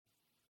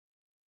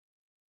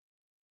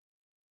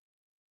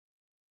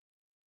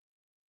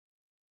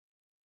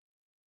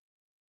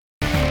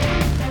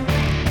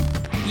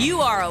You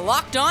are a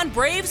Locked On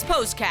Braves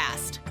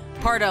postcast,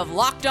 part of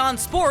Locked On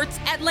Sports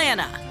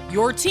Atlanta,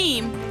 your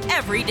team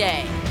every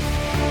day.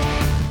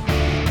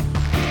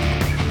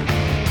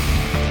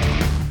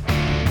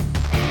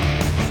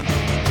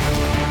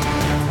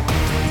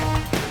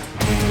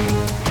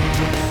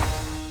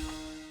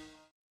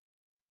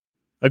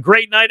 A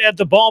great night at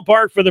the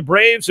ballpark for the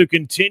Braves, who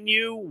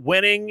continue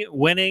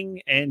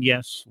winning, and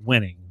yes,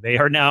 winning. They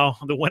are now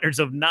the winners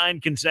of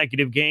 9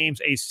 consecutive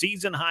games, a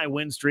season-high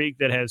win streak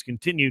that has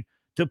continued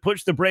to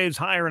push the Braves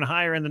higher and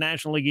higher in the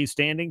National League East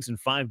standings and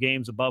 5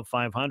 games above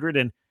 500.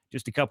 And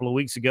just a couple of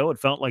weeks ago, it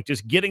felt like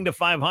just getting to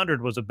 500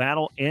 was a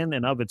battle in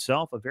and of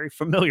itself, a very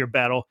familiar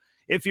battle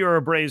if you're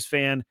a Braves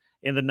fan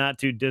in the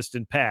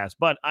not-too-distant past.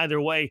 But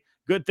either way,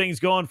 good things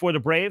going for the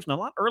Braves, and a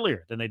lot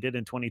earlier than they did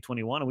in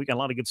 2021. And we got a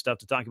lot of good stuff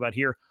to talk about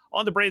here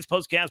on the Braves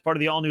Postcast, part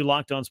of the all-new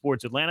Locked On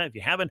Sports Atlanta. If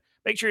you haven't,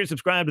 make sure you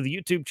subscribe to the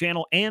YouTube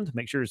channel and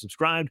make sure you're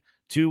subscribed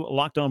to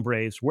Locked On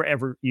Braves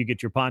wherever you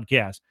get your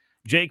podcast.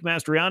 Jake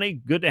Mastriani,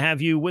 good to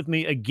have you with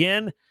me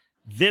again.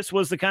 This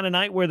was the kind of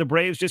night where the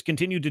Braves just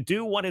continued to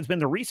do what has been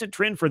the recent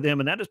trend for them,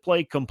 and that is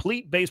play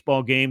complete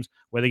baseball games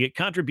where they get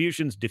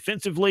contributions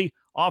defensively,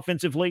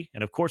 offensively,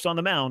 and of course on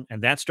the mound,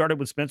 and that started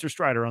with Spencer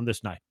Strider on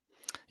this night.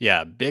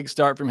 Yeah, big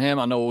start from him.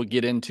 I know we'll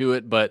get into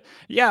it, but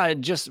yeah,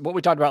 just what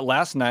we talked about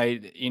last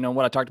night,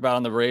 what I talked about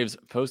on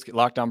the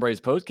Locked On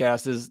Braves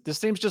podcast is this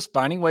team's just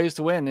finding ways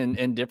to win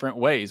in different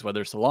ways,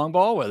 whether it's the long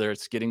ball, whether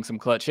it's getting some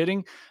clutch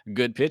hitting,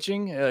 good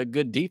pitching,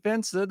 good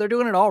defense. They're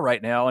doing it all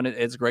right now, and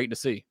it's great to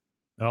see.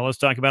 Well, let's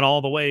talk about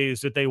all the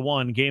ways that they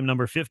won game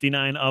number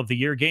 59 of the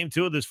year. Game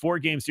 2 of this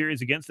 4-game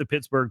series against the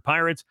Pittsburgh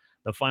Pirates.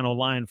 The final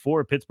line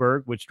for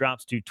Pittsburgh, which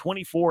drops to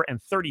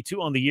 24-32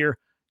 on the year.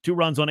 2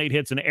 runs on 8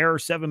 hits, an error,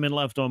 7 men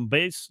left on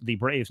base. The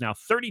Braves now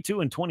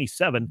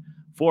 32-27,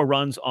 4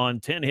 runs on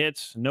 10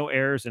 hits, no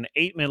errors, and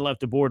 8 men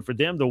left aboard for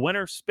them. The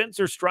winner,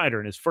 Spencer Strider,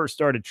 in his first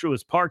start at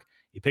Truist Park.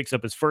 He picks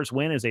up his first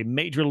win as a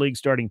major league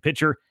starting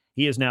pitcher.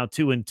 He is now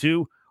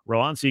 2-2.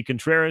 Roansy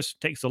Contreras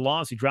takes the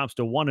loss. He drops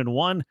to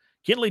 1-1.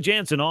 Kenley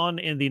Jansen on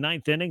in the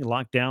 9th inning,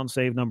 lockdown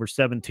save number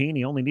 17.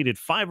 He only needed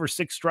 5 or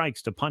 6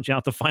 strikes to punch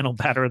out the final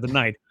batter of the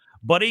night,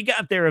 but he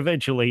got there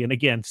eventually. And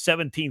again,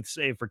 17th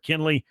save for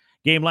Kenley.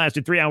 Game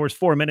lasted 3 hours,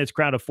 4 minutes.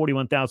 Crowd of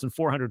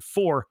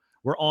 41,404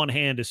 were on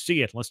hand to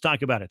see it. Let's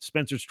talk about it.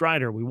 Spencer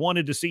Strider, we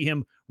wanted to see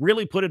him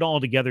really put it all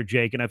together,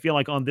 Jake, and I feel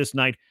like on this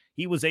night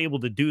he was able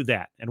to do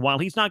that. And while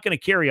he's not going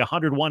to carry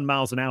 101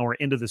 miles an hour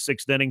into the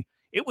 6th inning,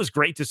 it was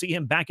great to see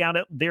him back out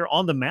there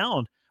on the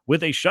mound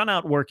with a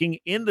shutout working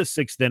in the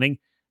 6th inning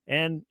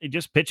and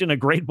just pitching a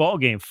great ball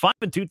game. 5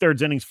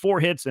 2/3 innings, 4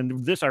 hits,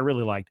 and this I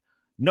really liked.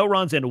 No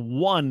runs and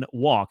 1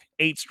 walk,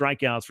 8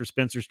 strikeouts for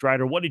Spencer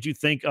Strider. What did you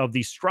think of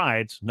the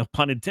strides, no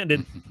pun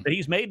intended, that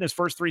he's made in his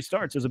first 3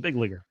 starts as a big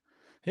leaguer?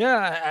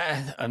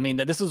 Yeah, I mean,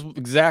 this is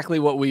exactly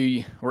what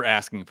we were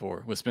asking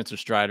for with Spencer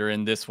Strider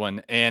in this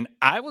one. And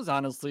I was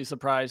honestly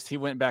surprised he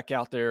went back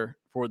out there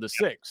for the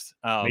 6th.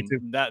 Me too.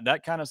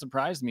 That kind of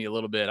surprised me a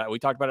little bit. We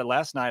talked about it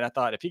last night. I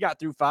thought if he got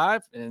through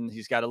 5 and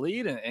he's got a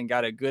lead and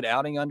got a good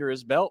outing under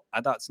his belt, I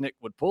thought Snick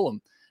would pull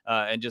him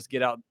and just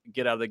get out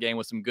of the game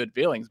with some good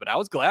feelings. But I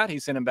was glad he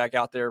sent him back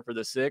out there for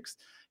the 6th.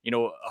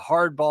 A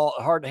hard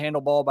to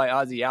handle ball by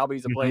Ozzie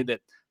Albies, a play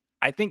that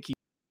I think he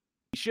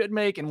should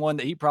make, and one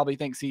that he probably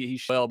thinks he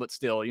should, well, but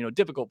still,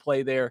 difficult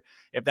play there.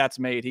 If that's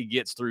made, he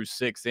gets through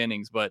 6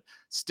 innings, but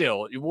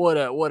still,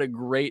 what a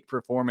great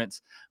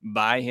performance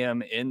by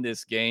him in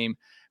this game.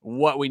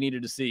 What we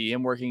needed to see,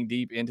 him working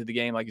deep into the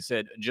game, like you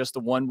said, just the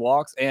 1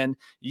 walks. And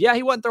yeah,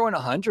 he wasn't throwing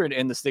 100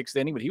 in the 6th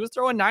inning, but he was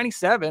throwing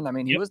 97. I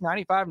mean, he was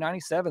 95,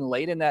 97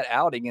 late in that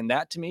outing. And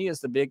that to me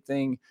is the big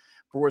thing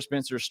for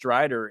Spencer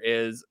Strider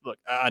is, look,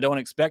 I don't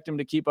expect him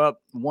to keep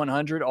up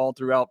 100 all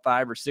throughout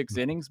 5 or 6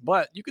 innings,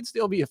 but you could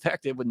still be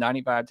effective with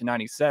 95 to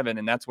 97,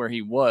 and that's where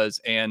he was.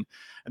 And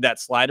that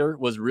slider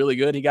was really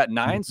good. He got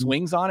 9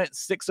 swings on it.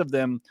 6 of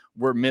them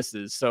were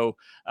misses. So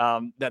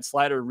that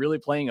slider really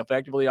playing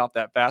effectively off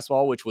that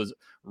fastball, which was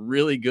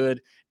really good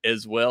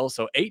as well.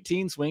 So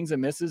 18 swings and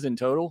misses in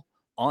total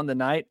on the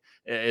night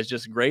is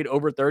just great.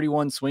 Over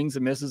 31 swings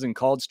and misses and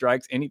called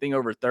strikes. Anything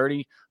over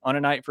 30 on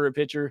a night for a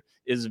pitcher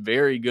is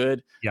very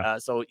good. Yeah.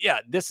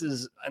 This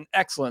is an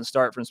excellent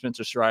start from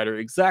Spencer Strider.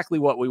 Exactly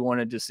what we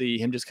wanted to see,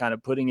 him just kind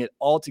of putting it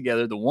all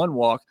together. The 1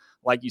 walk,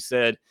 like you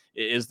said,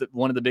 is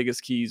one of the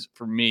biggest keys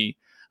for me.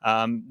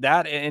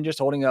 That and just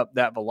holding up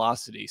that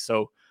velocity.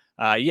 So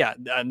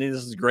this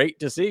is great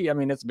to see. I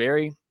mean, it's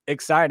very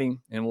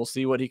exciting, and we'll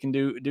see what he can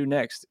do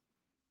next.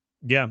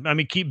 Yeah, I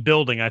mean, keep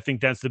building. I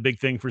think that's the big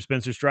thing for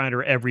Spencer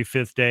Strider every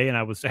 5th day. And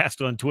I was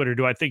asked on Twitter,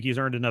 do I think he's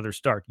earned another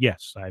start?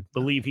 Yes, I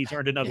believe he's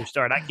earned another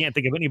start. I can't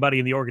think of anybody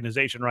in the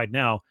organization right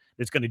now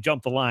that's going to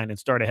jump the line and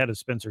start ahead of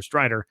Spencer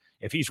Strider.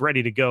 If he's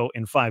ready to go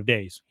in 5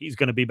 days, he's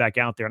going to be back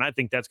out there. And I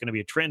think that's going to be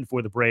a trend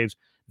for the Braves.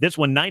 This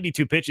one,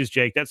 92 pitches,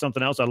 Jake. That's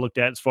something else I looked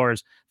at as far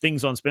as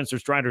things on Spencer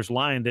Strider's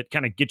line that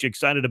kind of get you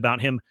excited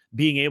about him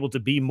being able to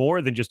be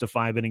more than just a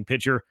 5-inning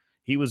pitcher.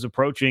 He was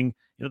approaching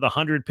the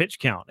 100 pitch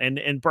count.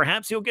 And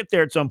perhaps he'll get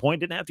there at some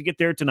point. Didn't have to get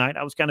there tonight.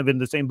 I was kind of in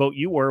the same boat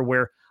you were,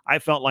 where I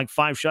felt like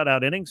 5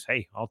 shutout innings.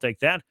 Hey, I'll take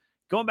that.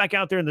 Going back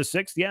out there in the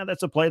 6th, yeah,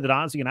 that's a play that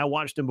Ozzie and I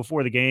watched him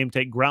before the game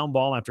take ground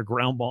ball after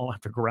ground ball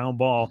after ground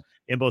ball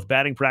in both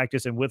batting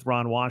practice and with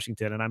Ron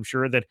Washington. And I'm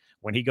sure that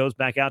when he goes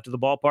back out to the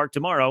ballpark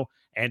tomorrow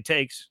and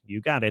takes,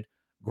 you got it,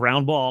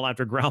 ground ball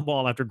after ground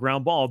ball after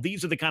ground ball,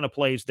 these are the kind of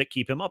plays that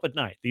keep him up at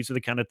night. These are the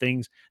kind of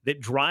things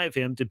that drive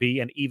him to be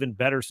an even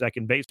better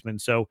second baseman.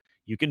 So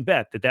you can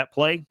bet that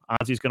play,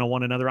 Ozzie's going to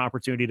want another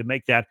opportunity to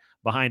make that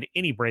behind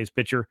any Braves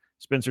pitcher,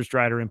 Spencer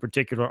Strider in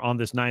particular, on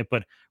this night.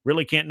 But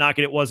really can't knock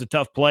it. It was a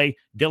tough play.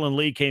 Dylan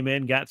Lee came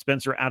in, got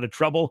Spencer out of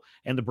trouble,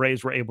 and the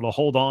Braves were able to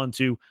hold on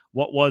to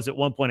what was at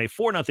one point a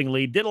 4-0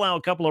 lead. Did allow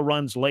a couple of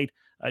runs late.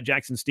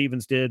 Jackson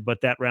Stevens did,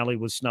 but that rally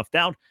was snuffed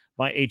out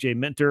by A.J.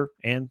 Minter.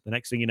 And the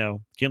next thing you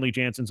know, Kenley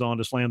Jansen's on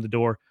to slam the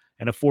door,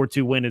 and a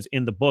 4-2 win is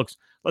in the books.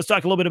 Let's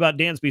talk a little bit about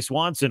Dansby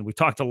Swanson. We've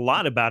talked a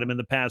lot about him in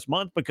the past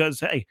month because,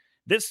 hey,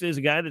 this is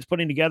a guy that's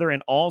putting together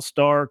an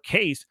all-star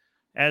case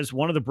as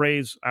one of the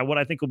Braves, what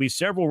I think will be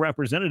several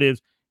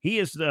representatives. He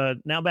is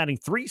now batting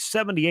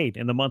 .378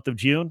 in the month of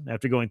June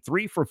after going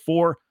 3 for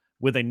 4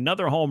 with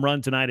another home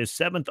run tonight, his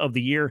 7th of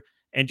the year,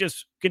 and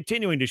just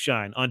continuing to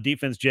shine on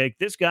defense, Jake.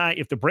 This guy,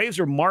 if the Braves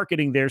are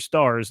marketing their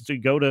stars to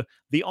go to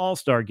the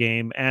All-Star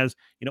game as,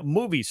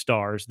 movie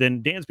stars,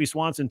 then Dansby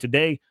Swanson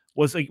today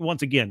was,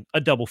 once again, a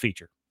double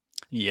feature.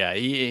 Yeah,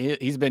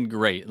 he's been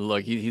great.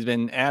 Look, he's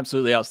been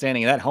absolutely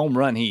outstanding. That home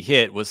run he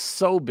hit was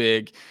so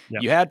big.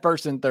 Yep. You had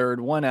first and third,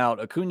 1 out.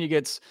 Acuna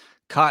gets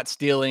caught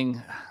stealing.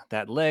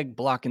 That leg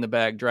blocking the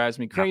bag drives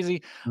me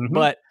crazy. Mm-hmm.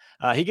 But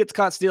he gets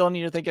caught stealing,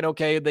 and you're thinking,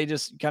 okay, they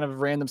just kind of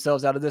ran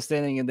themselves out of this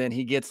inning, and then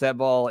he gets that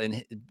ball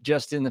and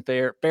just in the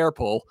fair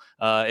pole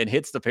and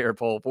hits the fair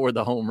pole for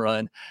the home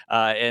run.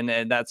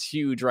 And that's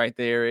huge right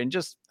there. And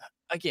just,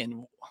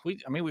 again,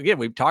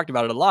 we've talked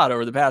about it a lot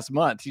over the past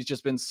month. He's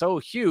just been so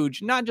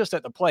huge, not just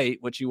at the plate,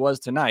 which he was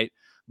tonight,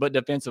 but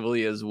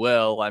defensively as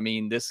well. I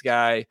mean, this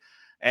guy,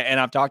 and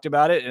I've talked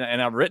about it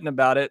and I've written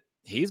about it,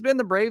 he's been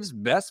the Braves'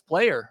 best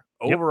player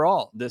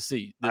overall this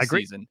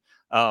season.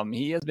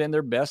 He has been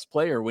their best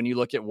player when you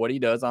look at what he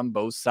does on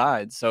both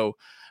sides. So,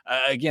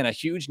 again, a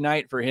huge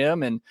night for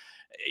him. And,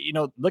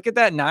 look at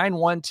that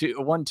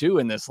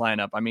 9-1-2 in this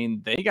lineup. I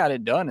mean, they got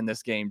it done in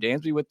this game.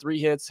 Dansby with 3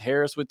 hits,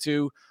 Harris with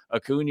 2,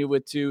 Acuna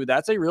with 2.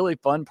 That's a really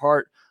fun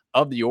part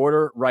of the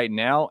order right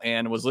now.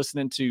 And was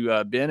listening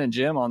to Ben and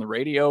Jim on the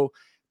radio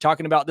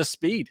talking about the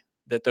speed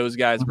that those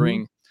guys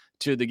bring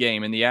to the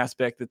game and the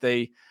aspect that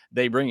they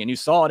bring. And you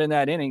saw it in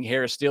that inning.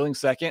 Harris stealing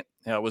second,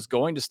 was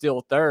going to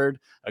steal third.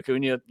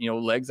 Acuna,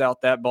 legs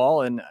out that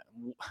ball, and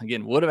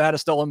again, would have had a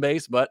stolen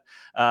base, but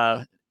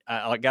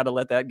I got to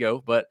let that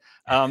go. But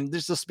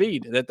there's the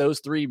speed that those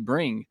 3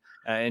 bring,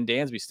 and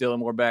Dansby stealing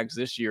more bags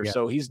this year. Yeah.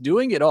 So he's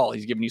doing it all.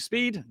 He's giving you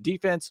speed,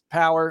 defense,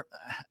 power.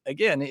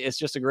 Again, it's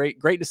just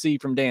great to see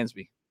from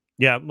Dansby.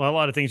 Yeah, well, a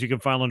lot of things you can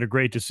file under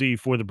great to see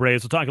for the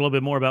Braves. We'll talk a little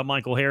bit more about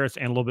Michael Harris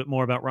and a little bit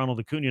more about Ronald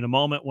Acuna in a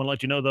moment. Want to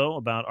let you know, though,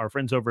 about our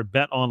friends over at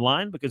Bet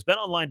Online, because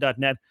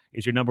betonline.net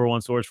is your number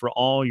one source for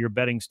all your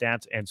betting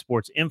stats and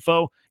sports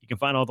info. You can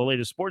find all the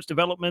latest sports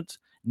developments,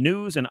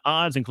 news, and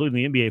odds,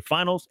 including the NBA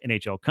Finals,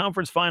 NHL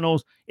Conference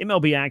Finals,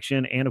 MLB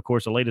action, and, of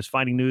course, the latest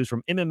fighting news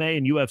from MMA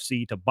and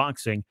UFC to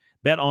boxing.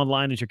 Bet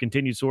Online is your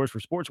continued source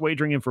for sports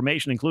wagering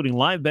information, including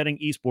live betting,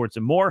 esports,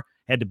 and more.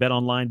 Head to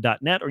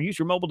betonline.net or use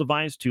your mobile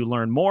device to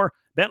learn more.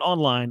 Bet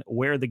Online,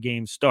 where the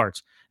game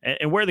starts.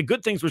 And where the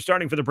good things were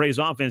starting for the Braves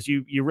offense,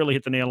 you really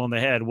hit the nail on the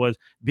head, was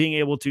being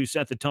able to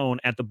set the tone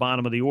at the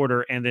bottom of the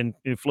order and then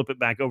flip it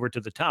back over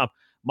to the top.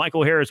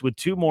 Michael Harris with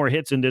 2 more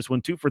hits in this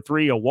one, 2 for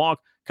 3, a walk,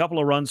 couple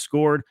of runs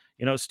scored,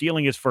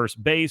 stealing his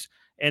first base.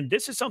 And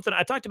this is something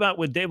I talked about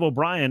with Dave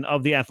O'Brien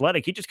of The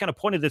Athletic. He just kind of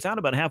pointed this out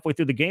about halfway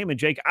through the game. And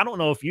Jake, I don't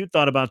know if you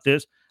thought about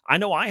this. I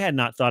know I had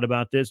not thought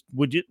about this.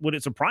 Would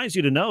it surprise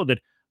you to know that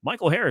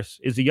Michael Harris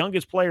is the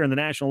youngest player in the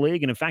National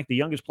League, and in fact, the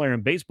youngest player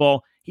in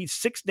baseball? He's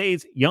 6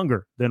 days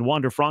younger than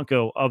Wander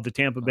Franco of the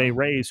Tampa Bay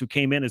Rays, who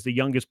came in as the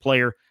youngest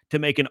player to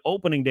make an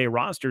opening day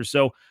roster.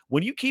 So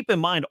when you keep in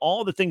mind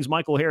all the things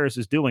Michael Harris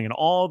is doing and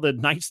all the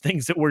nice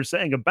things that we're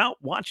saying about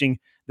watching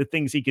the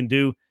things he can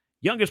do,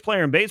 youngest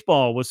player in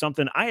baseball was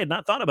something I had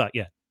not thought about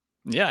yet.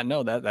 Yeah,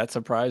 no, that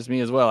surprised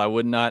me as well. I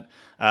would not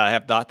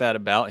have thought that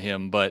about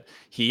him, but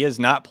he is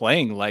not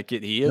playing like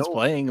it. He is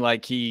playing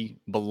like he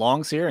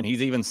belongs here, and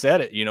he's even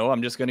said it.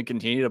 I'm just going to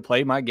continue to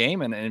play my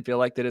game and feel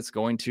like that it's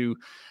going to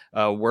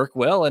work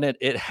well, and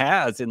it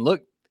has. And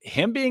look,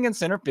 him being in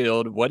center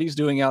field, what he's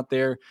doing out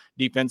there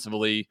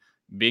defensively,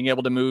 being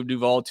able to move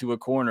Duvall to a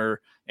corner,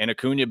 and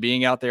Acuna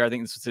being out there, I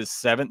think this is his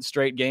 7th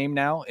straight game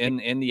now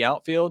in the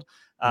outfield,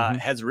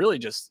 has really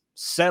just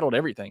settled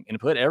everything and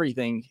put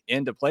everything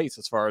into place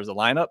as far as the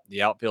lineup,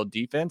 the outfield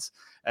defense.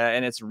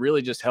 And it's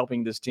really just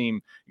helping this team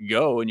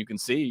go. And you can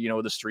see,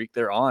 the streak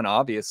they're on,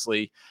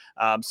 obviously.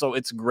 So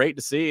it's great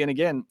to see. And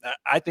again,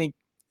 I think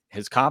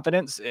his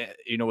confidence,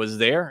 was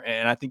there.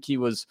 And I think he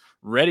was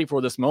ready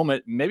for this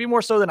moment, maybe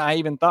more so than I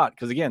even thought.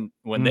 Because again,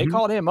 when they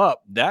called him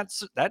up, that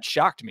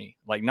shocked me.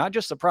 Like, not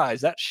just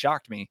surprised, that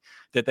shocked me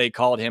that they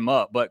called him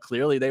up. But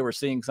clearly they were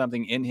seeing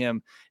something in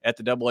him at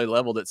the AA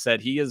level that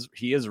said he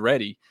is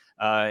ready.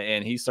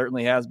 And he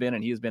certainly has been,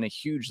 and he has been a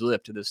huge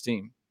lift to this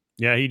team.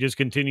 Yeah, he just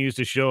continues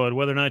to show it.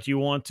 Whether or not you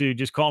want to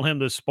just call him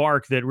the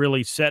spark that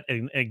really set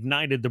and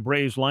ignited the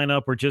Braves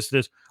lineup, or just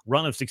this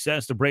run of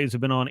success the Braves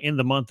have been on in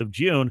the month of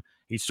June,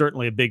 he's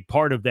certainly a big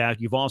part of that.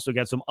 You've also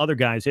got some other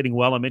guys hitting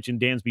well. I mentioned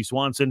Dansby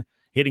Swanson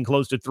hitting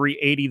close to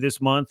 380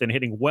 this month and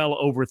hitting well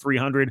over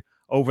 300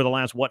 over the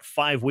last,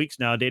 5 weeks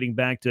now, dating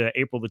back to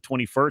April the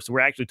 21st. We're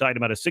actually talking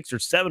about a 6 or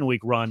 7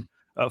 week run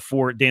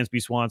for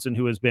Dansby Swanson,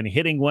 who has been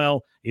hitting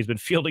well. He's been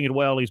fielding it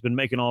well. He's been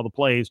making all the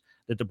plays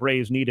that the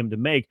Braves need him to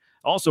make.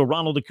 Also,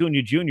 Ronald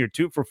Acuna Jr.,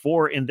 2 for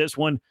 4 in this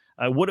one.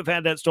 Would have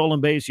had that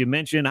stolen base you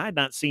mentioned. I had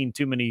not seen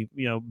too many,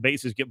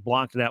 bases get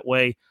blocked that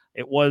way.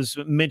 It was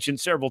mentioned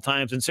several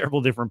times in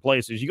several different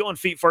places. You go on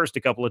feet first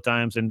a couple of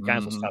times, and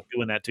guys will stop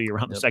doing that to you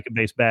around the second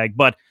base bag.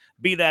 But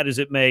be that as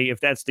it may, if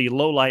that's the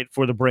low light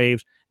for the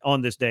Braves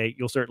on this day,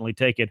 you'll certainly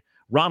take it.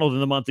 Ronald in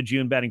the month of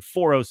June batting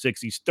 .406.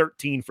 He's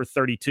 13 for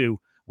 32.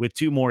 With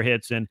 2 more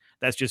hits. And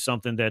that's just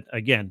something that,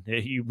 again,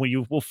 you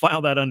will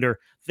file that under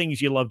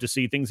things you love to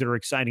see, things that are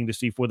exciting to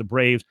see for the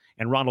Braves.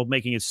 And Ronald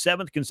making his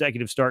 7th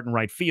consecutive start in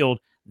right field.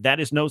 That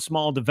is no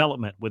small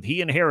development, with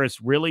he and Harris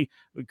really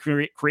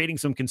creating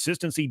some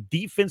consistency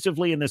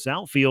defensively in this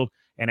outfield,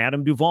 and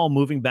Adam Duvall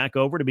moving back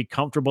over to be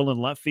comfortable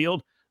in left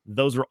field.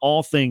 Those are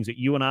all things that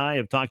you and I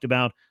have talked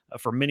about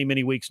for many,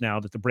 many weeks now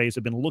that the Braves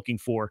have been looking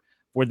for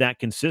that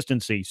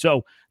consistency.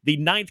 So the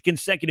 9th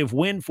consecutive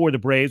win for the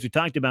Braves, we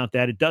talked about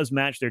that. It does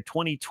match their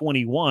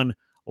 2021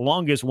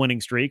 longest winning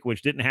streak,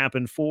 which didn't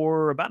happen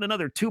for about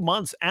another 2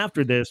 months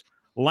after this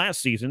last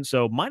season.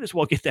 So might as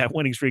well get that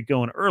winning streak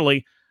going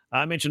early.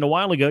 I mentioned a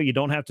while ago, you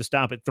don't have to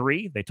stop at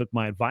 3. They took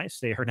my advice.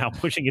 They are now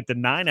pushing it to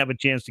 9, have a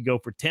chance to go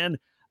for 10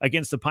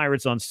 against the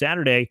Pirates on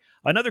Saturday.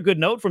 Another good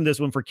note from this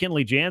one for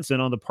Kenley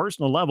Jansen on the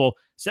personal level,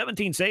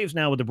 17 saves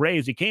now with the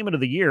Braves. He came into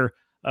the year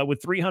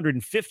with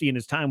 350 in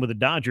his time with the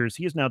Dodgers.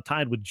 He is now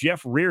tied with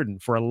Jeff Reardon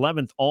for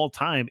 11th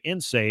all-time in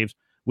saves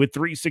with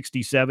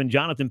 367.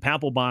 Jonathan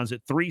Papelbon's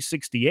at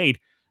 368.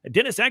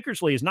 Dennis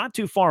Eckersley is not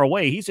too far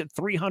away. He's at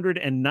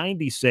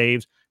 390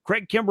 saves.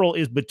 Craig Kimbrell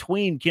is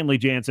between Kenley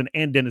Jansen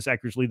and Dennis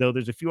Eckersley, though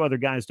there's a few other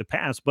guys to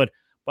pass. But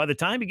by the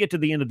time you get to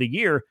the end of the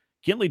year,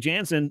 Kenley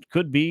Jansen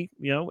could be,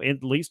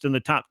 at least in the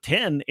top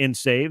 10 in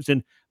saves,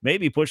 and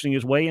maybe pushing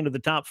his way into the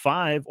top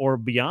 5 or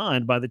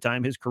beyond by the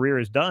time his career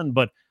is done.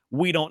 But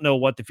we don't know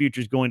what the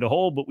future is going to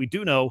hold, but we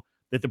do know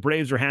that the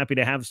Braves are happy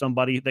to have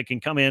somebody that can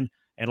come in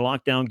and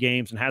lock down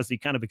games and has the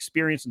kind of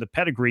experience and the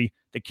pedigree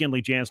that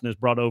Kenley Jansen has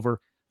brought over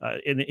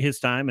in his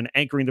time and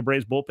anchoring the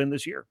Braves bullpen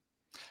this year.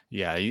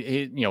 Yeah,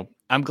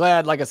 I'm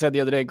glad, like I said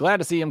the other day, glad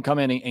to see him come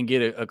in and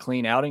get a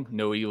clean outing.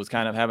 He was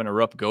kind of having a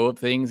rough go of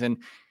things, and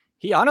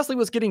he honestly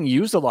was getting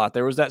used a lot.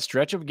 There was that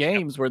stretch of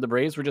games where the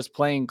Braves were just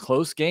playing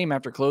close game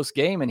after close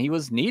game, and he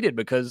was needed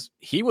because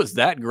he was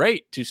that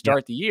great to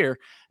start the year.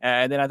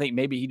 And then I think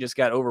maybe he just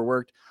got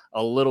overworked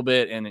a little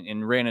bit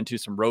and ran into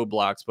some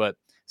roadblocks, but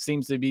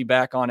seems to be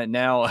back on it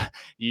now.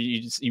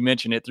 You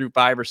mentioned it, through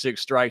 5 or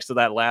 6 strikes to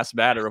that last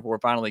batter before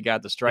finally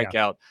got the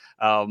strikeout.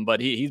 But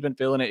he's been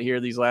feeling it here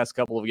these last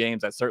couple of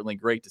games. That's certainly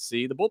great to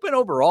see. The bullpen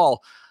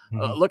overall,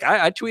 look,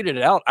 I tweeted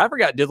it out. I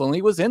forgot Dylan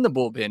Lee was in the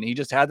bullpen. He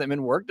just hasn't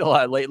been worked a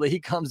lot lately. He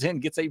comes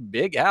in, gets a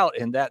big out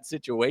in that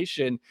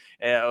situation.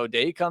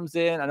 O'Day comes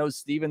in. I know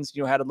Stevens,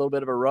 had a little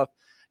bit of a rough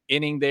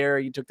inning there.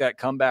 He took that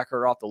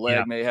comebacker off the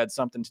leg. May have had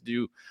something to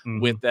do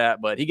with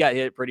that, but he got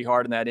hit pretty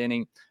hard in that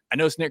inning. I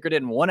know Snitker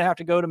didn't want to have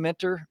to go to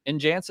Minter and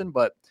Jansen,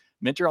 but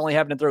Minter only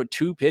having to throw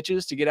 2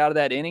 pitches to get out of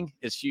that inning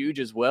is huge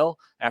as well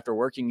after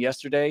working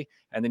yesterday.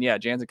 And then,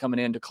 Jansen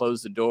coming in to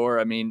close the door.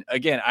 I mean,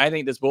 again, I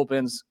think this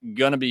bullpen's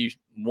going to be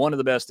one of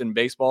the best in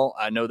baseball.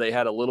 I know they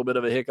had a little bit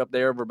of a hiccup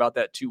there over about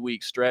that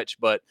 2-week stretch,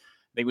 but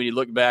I think when you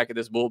look back at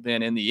this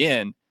bullpen in the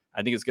end,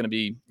 I think it's going to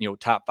be,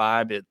 top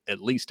 5, at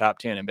least top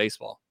 10 in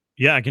baseball.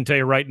 Yeah, I can tell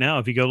you right now,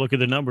 if you go look at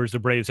the numbers, the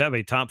Braves have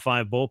a top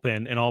 5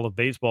 bullpen in all of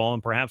baseball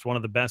and perhaps one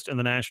of the best in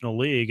the National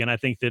League. And I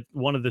think that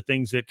one of the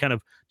things that kind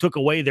of took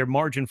away their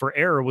margin for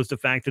error was the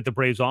fact that the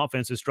Braves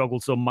offense has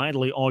struggled so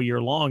mightily all year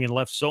long and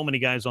left so many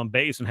guys on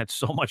base and had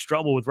so much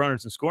trouble with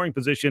runners in scoring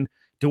position,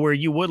 to where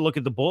you would look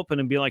at the bullpen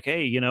and be like,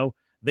 hey,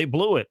 they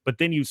blew it. But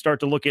then you start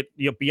to look at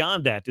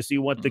beyond that to see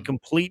what the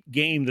complete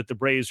game that the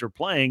Braves are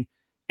playing.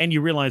 And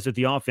you realize that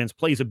the offense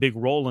plays a big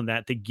role in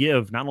that, to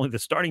give not only the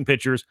starting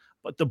pitchers,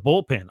 but the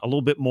bullpen a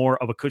little bit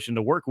more of a cushion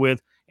to work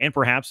with, and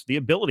perhaps the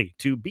ability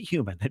to be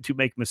human and to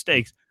make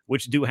mistakes,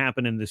 which do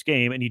happen in this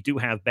game. And you do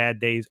have bad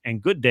days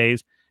and good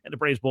days, and the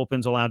Braves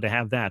bullpen's allowed to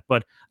have that.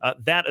 But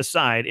that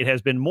aside, it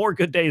has been more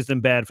good days than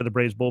bad for the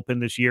Braves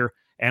bullpen this year.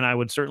 And I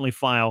would certainly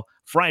file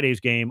Friday's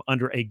game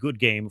under a good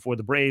game for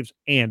the Braves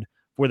and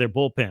for their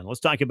bullpen. Let's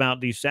talk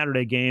about the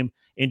Saturday game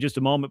in just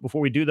a moment. Before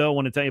we do, though, I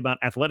want to tell you about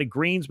Athletic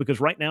Greens, because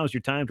right now is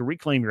your time to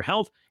reclaim your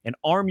health and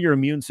arm your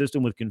immune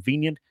system with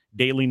convenient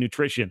daily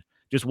nutrition.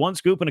 Just 1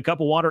 scoop in a cup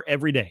of water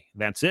every day.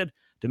 That's it.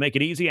 To make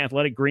it easy,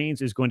 Athletic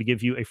Greens is going to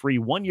give you a free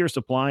 1-year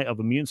supply of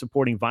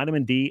immune-supporting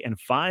vitamin D and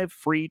 5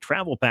 free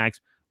travel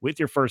packs with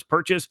your first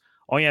purchase.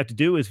 All you have to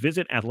do is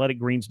visit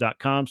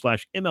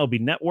athleticgreens.com/MLB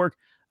Network.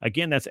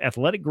 Again, that's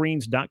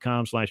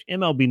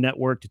athleticgreens.com/MLB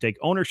Network to take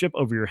ownership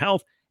over your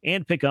health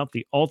and pick up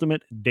the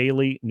ultimate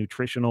daily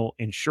nutritional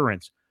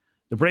insurance.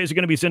 The Braves are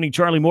going to be sending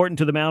Charlie Morton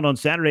to the mound on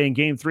Saturday in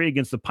Game 3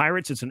 against the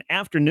Pirates. It's an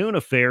afternoon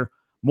affair.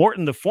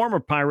 Morton, the former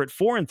Pirate,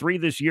 4-3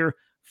 this year,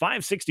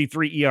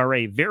 5.63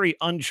 ERA. Very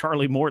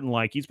un-Charlie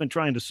Morton-like. He's been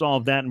trying to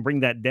solve that and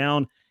bring that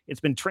down. It's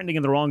been trending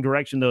in the wrong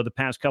direction, though, the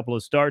past couple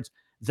of starts.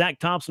 Zach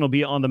Thompson will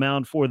be on the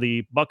mound for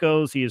the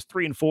Buccos. He is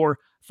 3-4,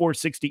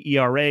 4.60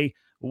 ERA.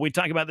 We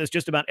talk about this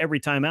just about every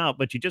time out,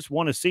 but you just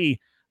want to see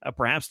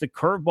perhaps the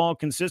curveball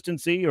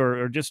consistency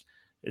or just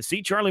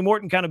see Charlie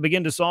Morton kind of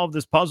begin to solve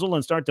this puzzle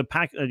and start to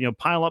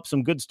pile up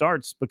some good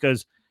starts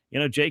because,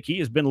 Jake, he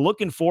has been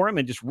looking for him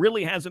and just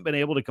really hasn't been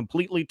able to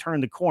completely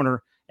turn the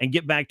corner and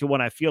get back to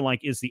what I feel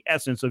like is the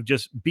essence of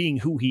just being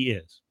who he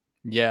is.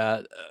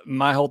 Yeah,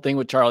 my whole thing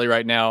with Charlie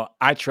right now,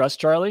 I trust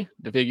Charlie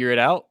to figure it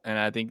out. And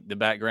I think the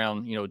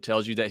background,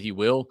 tells you that he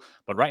will.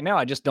 But right now,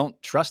 I just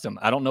don't trust him.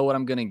 I don't know what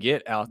I'm going to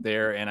get out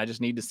there. And I just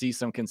need to see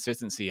some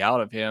consistency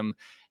out of him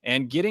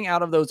and getting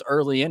out of those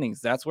early innings.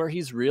 That's where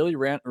he's really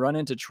run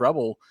into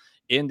trouble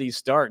in these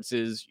starts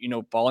is,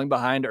 falling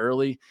behind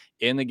early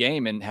in the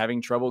game and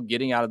having trouble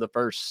getting out of the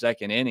first,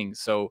 second inning.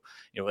 So,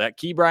 that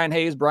Ke'Bryan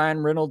Hayes,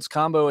 Brian Reynolds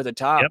combo at the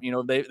top,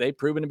 they've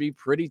proven to be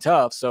pretty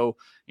tough. So,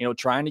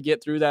 trying to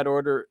get through that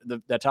order,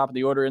 the top of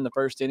the order in the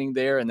first inning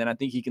there. And then I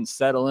think he can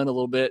settle in a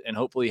little bit and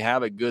hopefully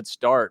have a good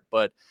start.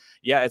 But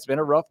yeah, it's been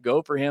a rough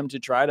go for him to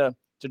try to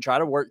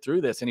work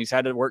through this. And he's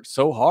had to work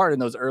so hard in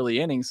those early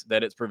innings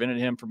that it's prevented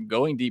him from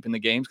going deep in the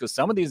games because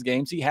some of these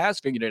games he has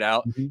figured it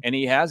out and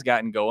he has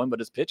gotten going, but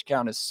his pitch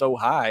count is so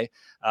high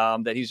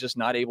that he's just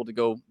not able to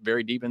go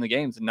very deep in the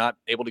games and not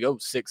able to go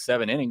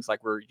 6-7 innings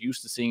like we're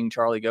used to seeing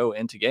Charlie go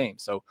into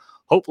games. So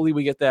hopefully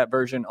we get that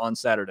version on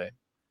Saturday.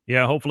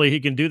 Yeah, hopefully he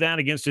can do that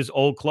against his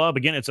old club.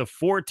 Again, it's a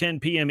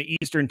 4:10 p.m.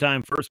 Eastern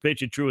time first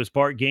pitch at Truist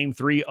Park, Game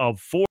 3 of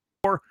 4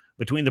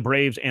 between the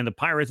Braves and the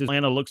Pirates.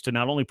 Atlanta looks to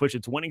not only push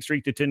its winning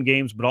streak to 10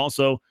 games, but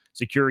also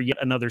secure yet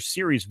another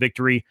series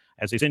victory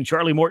as they send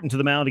Charlie Morton to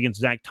the mound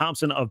against Zach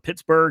Thompson of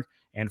Pittsburgh.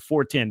 And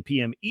 4:10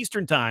 p.m.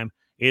 Eastern time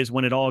is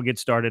when it all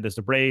gets started as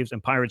the Braves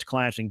and Pirates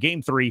clash in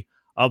Game 3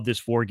 of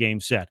this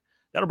 4-game set.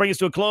 That'll bring us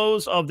to a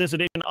close of this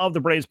edition of the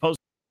Braves Post.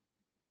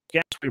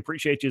 We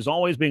appreciate you as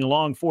always being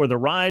along for the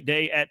ride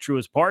day at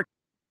Truist Park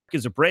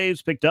as the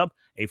Braves picked up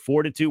a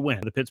 4-2 win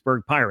for the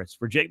Pittsburgh Pirates.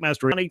 For Jake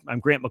Mastriani, I'm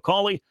Grant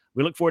McCauley.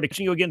 We look forward to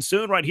catching you again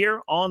soon right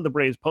here on the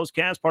Braves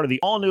Postcast, part of the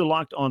all-new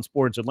Locked On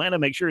Sports Atlanta.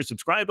 Make sure you're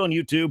subscribed on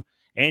YouTube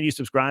and you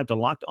subscribe to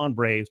Locked On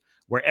Braves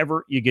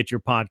wherever you get your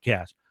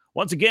podcast.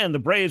 Once again, the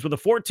Braves with a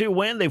 4-2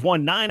 win. They've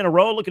won 9 in a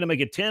row, looking to make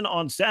it 10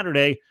 on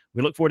Saturday.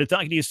 We look forward to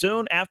talking to you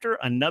soon after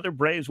another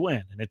Braves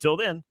win. And until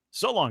then,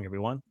 so long,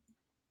 everyone.